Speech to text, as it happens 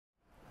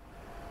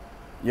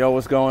Yo,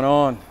 what's going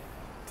on?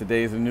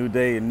 Today's a new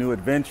day, a new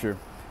adventure.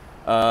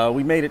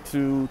 We made it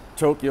to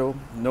Tokyo,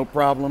 no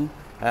problem.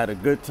 Had a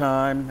good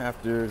time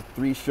after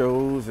 3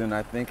 shows and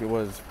I think it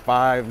was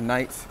 5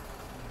 nights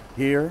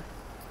here.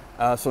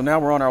 So now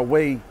we're on our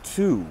way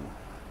to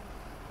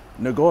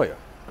Nagoya,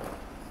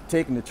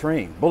 taking the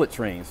train, bullet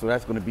train. So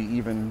that's going to be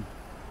even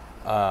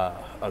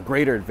a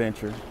greater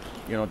adventure.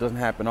 You know, it doesn't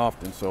happen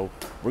often. So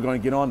we're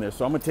going to get on there.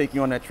 So I'm going to take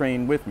you on that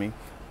train with me.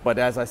 But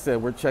as I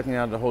said, we're checking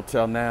out of the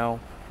hotel now.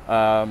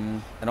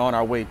 And on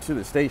our way to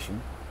the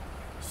station.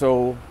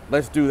 So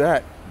let's do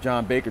that.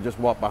 John Baker just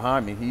walked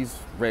behind me. He's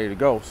ready to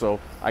go.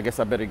 So I guess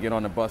I better get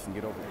on the bus and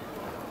get over there.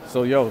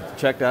 So yo,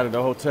 checked out of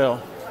the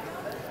hotel.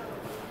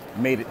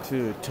 Made it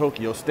to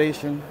Tokyo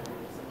Station.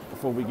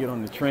 Before we get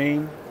on the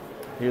train,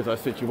 here's our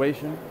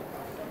situation.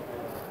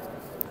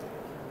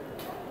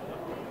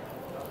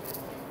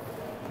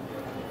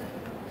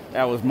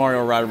 That was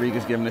Mario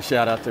Rodriguez giving a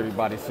shout out to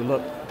everybody. So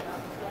look,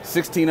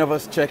 16 of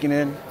us checking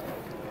in.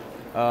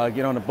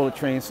 Get on the bullet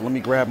train, so let me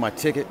grab my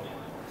ticket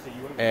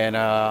and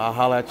I'll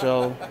holler at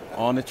y'all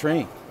on the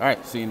train. All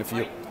right, see you in a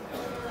few.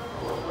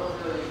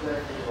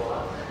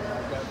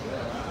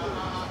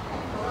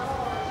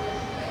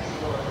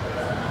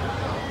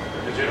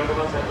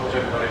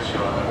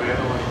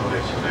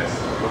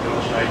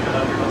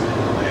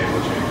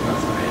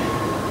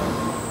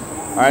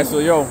 All right, so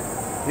yo,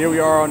 here we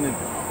are on the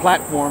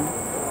platform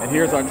and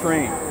here's our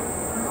train.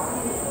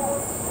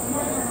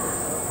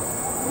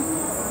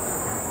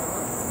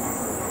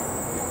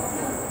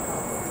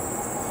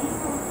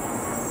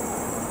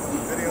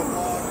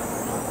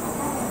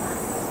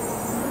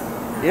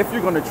 If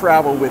you're going to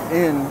travel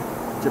within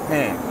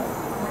Japan,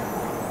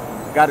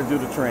 got to do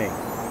the train,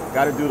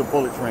 got to do the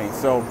bullet train.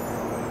 So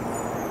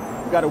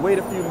you got to wait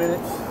a few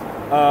minutes.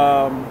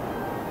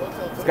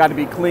 It's got to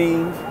be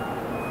cleaned.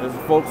 There's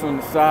folks on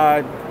the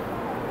side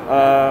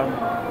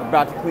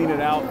about to clean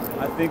it out.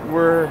 I think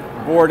we're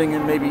boarding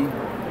in maybe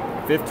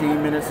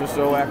 15 minutes or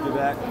so after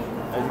that.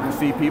 As you can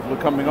see, people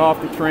are coming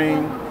off the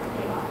train.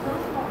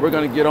 We're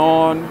going to get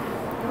on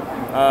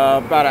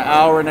about an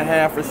hour and a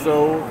half or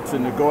so to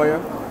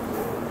Nagoya.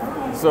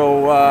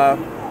 So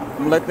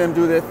let them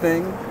do their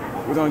thing.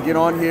 We're going to get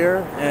on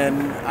here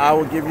and I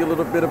will give you a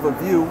little bit of a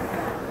view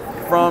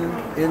from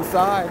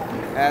inside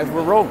as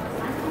we're rolling.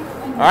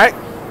 All right?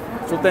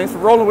 So thanks for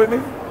rolling with me.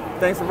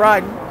 Thanks for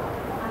riding.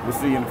 We'll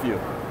see you in a few.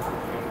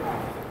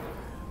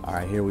 All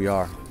right, here we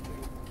are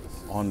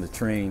on the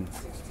train,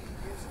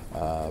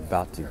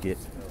 about to get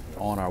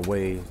on our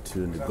way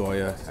to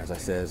Nagoya. As I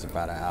said, it's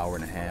about an hour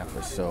and a half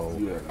or so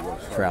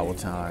travel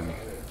time.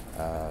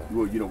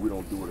 Well, you know, we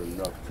don't do it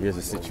enough. Here's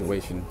the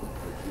situation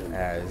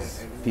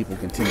as people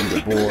continue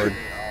to board.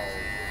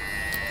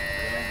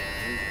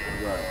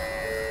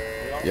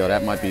 Yo,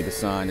 that might be the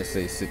sign that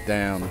says sit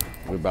down.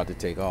 We're about to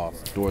take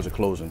off. Doors are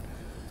closing.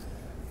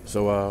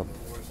 So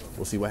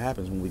we'll see what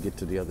happens when we get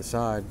to the other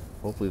side.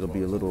 Hopefully there'll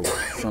be a little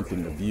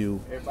something to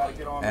view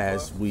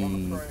as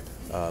we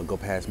go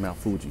past Mount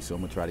Fuji. So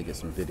I'm gonna try to get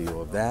some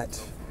video of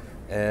that.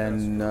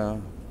 And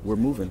we're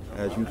moving,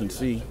 as you can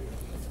see.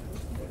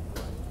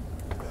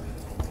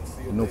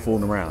 No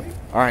fooling around.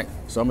 All right,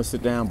 so I'm gonna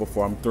sit down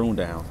before I'm thrown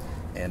down,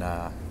 and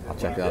I'll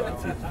check out in a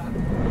few.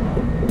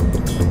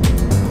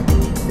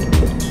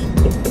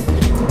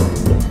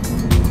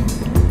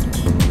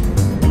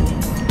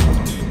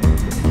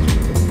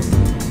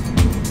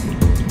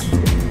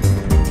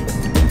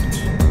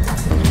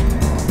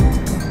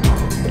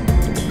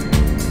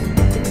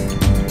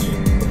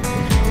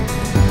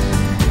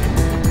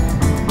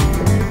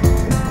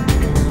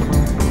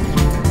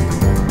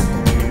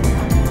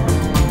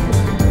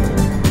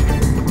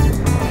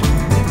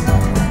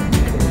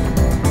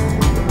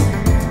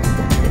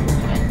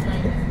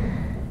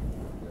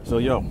 So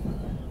yo,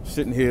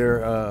 sitting here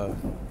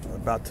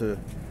about to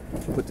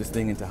put this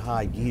thing into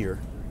high gear,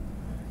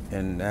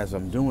 and as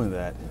I'm doing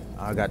that,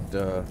 I got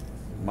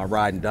my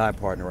ride and die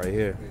partner right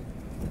here,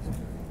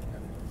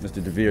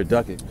 Mr. DeVere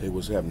Duckett. Hey,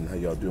 what's happening? How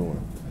y'all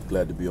doing?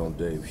 Glad to be on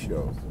Dave's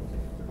show.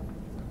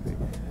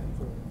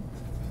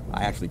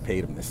 I actually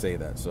paid him to say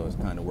that, so it's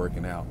kind of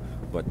working out,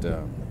 but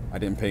I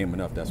didn't pay him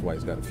enough. That's why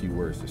he's got a few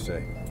words to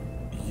say.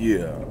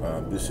 Yeah,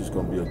 this is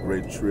going to be a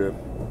great trip.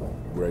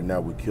 Right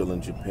now we're killing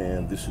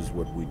Japan. This is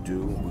what we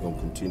do. We're going to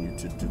continue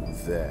to do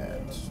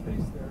that.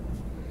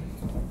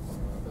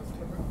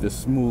 The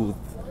smooth,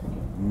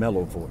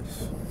 mellow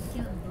voice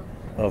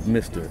of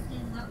Mr.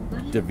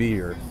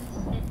 DeVere.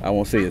 I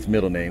won't say his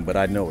middle name, but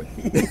I know it.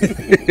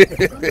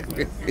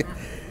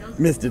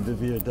 Mr.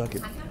 DeVere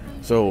Duckett.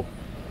 So,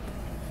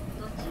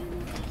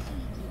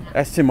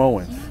 that's Tim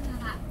Owens.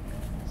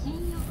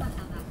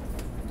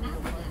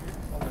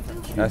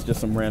 That's just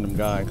some random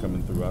guy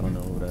coming through. I don't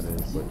know who that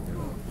is,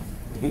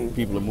 but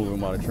people are moving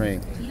by the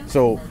train.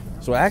 So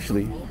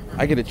actually,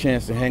 I get a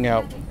chance to hang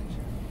out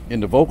in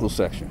the vocal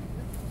section.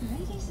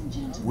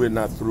 We're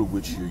not through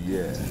with you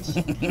yet.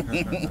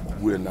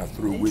 We're not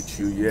through with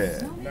you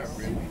yet.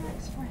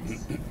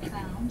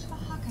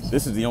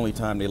 This is the only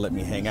time they let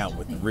me hang out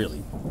with them,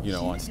 really. You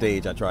know, on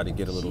stage I try to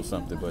get a little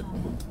something, but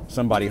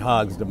somebody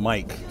hogs the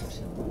mic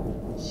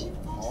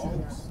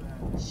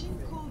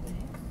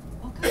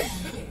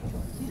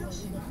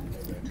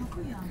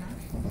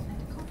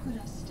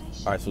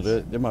All right, so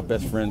they're my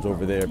best friends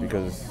over there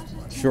because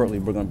shortly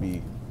we're going to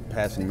be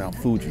passing Mount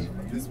Fuji.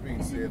 This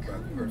being said by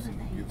the person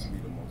who gives me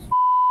the most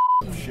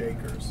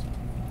shakers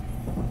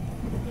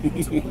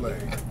to play.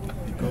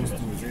 He goes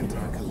through his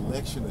entire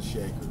collection of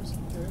shakers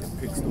and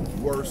picks the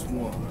worst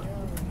one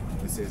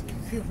and says,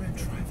 "Here, man,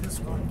 try this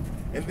one,"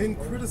 and then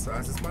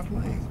criticizes my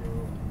playing.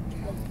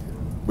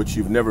 But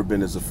you've never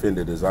been as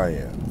offended as I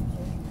am.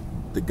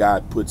 The guy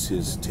puts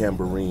his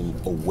tambourine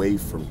away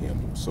from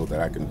him so that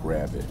I can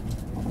grab it.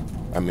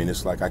 I mean,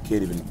 it's like I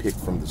can't even pick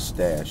from the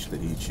stash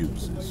that he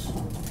chooses.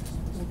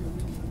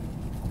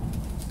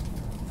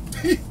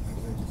 He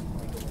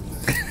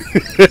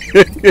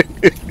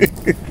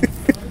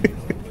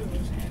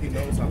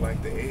knows I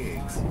like the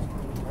eggs.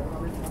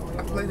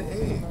 I play the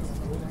eggs.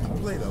 I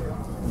play them.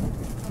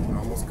 I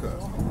almost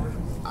cussed.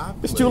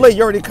 It's too late.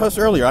 You already cussed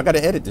earlier. I got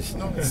to edit this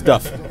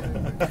stuff.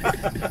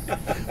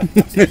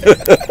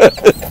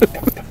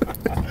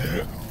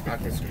 I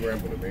can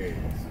scramble them eggs,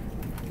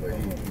 but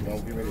he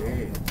won't give me the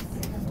eggs.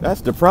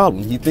 That's the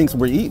problem. He thinks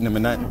we're eating them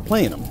and not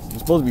playing them. We're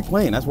supposed to be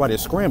playing. That's why they're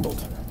scrambled.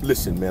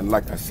 Listen, man,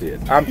 like I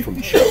said, I'm from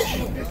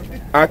church.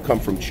 I come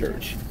from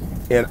church,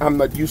 and I'm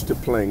not used to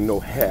playing no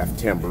half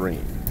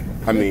tambourine.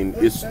 I mean,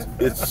 it's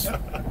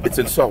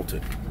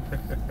insulting.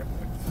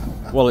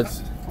 Well,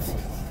 it's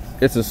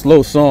a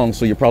slow song,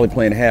 so you're probably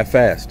playing half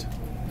fast.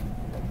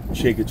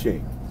 Shake a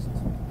ching.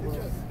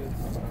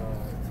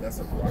 That's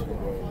a rock and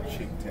roll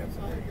chick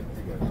tambourine.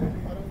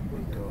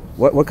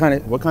 What kind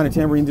of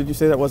tambourine did you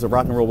say that was? A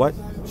rock and roll what?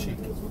 Cheek.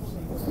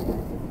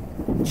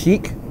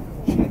 Cheek?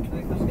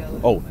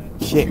 Oh,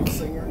 chick.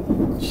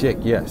 Chick,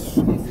 yes.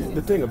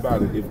 The thing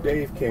about it, if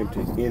Dave came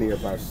to any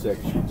of our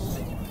sections,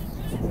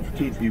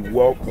 he'd be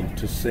welcome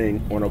to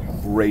sing on a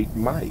great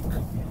mic.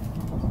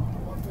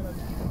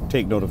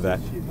 Take note of that.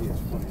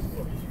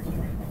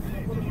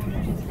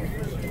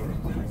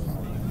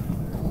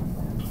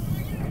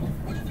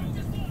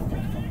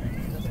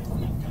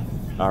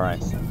 All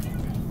right.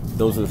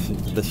 Those are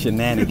the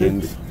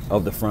shenanigans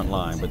of the front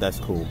line, but that's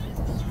cool.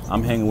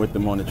 I'm hanging with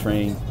them on the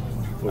train.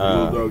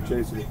 Bulldog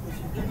chasing.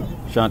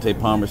 Shantae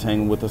Palmer's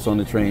hanging with us on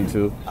the train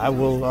too. I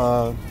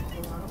will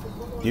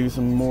give you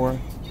some more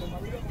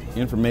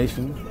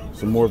information,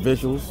 some more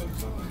visuals,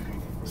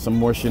 some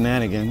more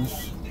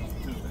shenanigans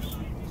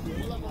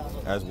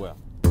as well.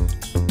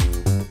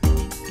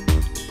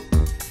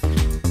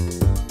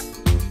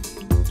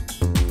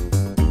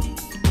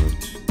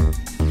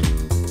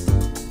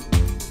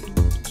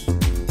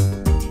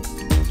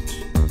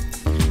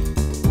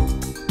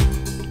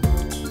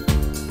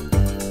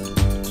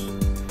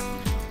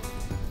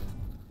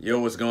 Yo,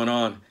 what's going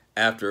on?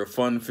 After a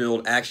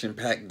fun-filled,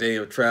 action-packed day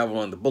of travel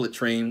on the bullet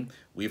train,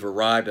 we've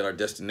arrived at our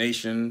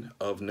destination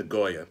of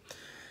Nagoya.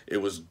 It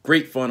was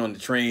great fun on the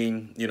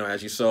train, you know,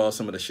 as you saw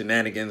some of the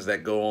shenanigans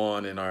that go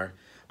on in our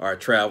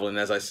travel. And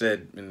as I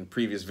said in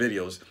previous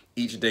videos,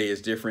 each day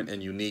is different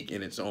and unique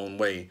in its own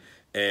way.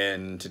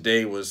 And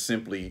today was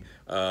simply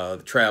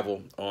the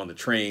travel on the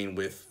train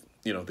with,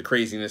 you know, the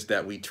craziness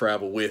that we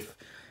travel with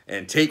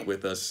and take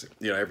with us,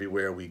 you know,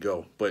 everywhere we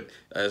go. But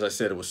as I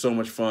said, it was so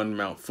much fun.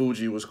 Mount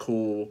Fuji was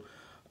cool.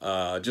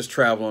 Just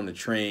travel on the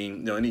train.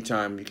 You know,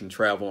 anytime you can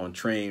travel on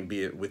train,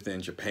 be it within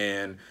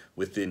Japan,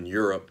 within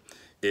Europe,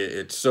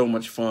 it's so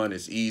much fun.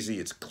 It's easy.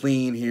 It's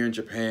clean here in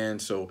Japan.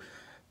 So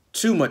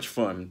too much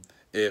fun,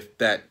 if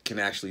that can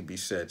actually be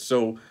said.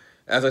 So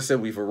as I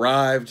said, we've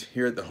arrived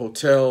here at the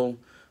hotel.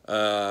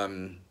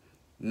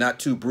 Not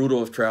too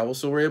brutal of travel,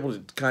 so we're able to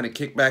kind of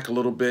kick back a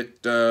little bit,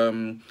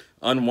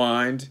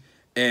 unwind,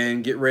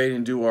 and get ready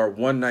and do our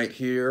one night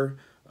here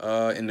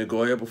in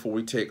Nagoya before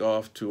we take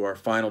off to our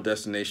final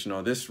destination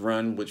on this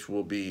run, which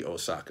will be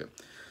Osaka.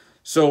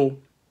 So,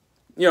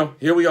 you know,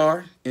 here we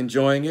are,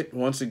 enjoying it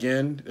once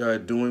again,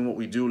 doing what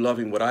we do,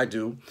 loving what I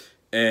do,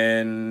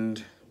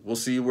 and we'll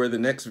see where the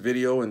next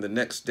video and the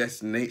next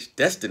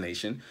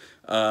destination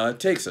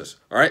takes us.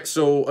 All right,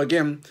 so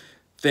again,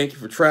 thank you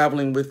for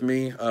traveling with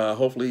me.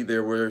 Hopefully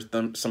there were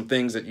some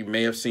things that you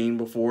may have seen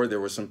before. There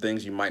were some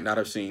things you might not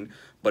have seen.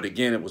 But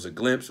again, it was a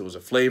glimpse, it was a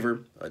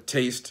flavor, a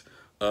taste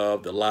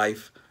of the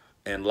life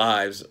and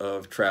lives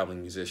of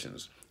traveling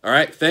musicians. All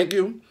right, thank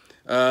you.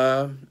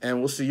 And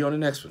we'll see you on the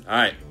next one. All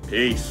right,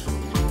 peace.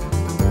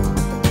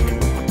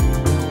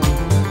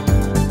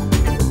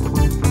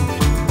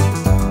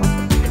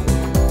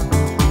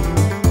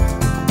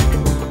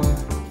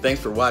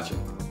 Thanks for watching.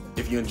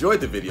 If you enjoyed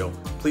the video,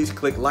 please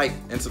click like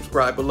and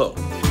subscribe below.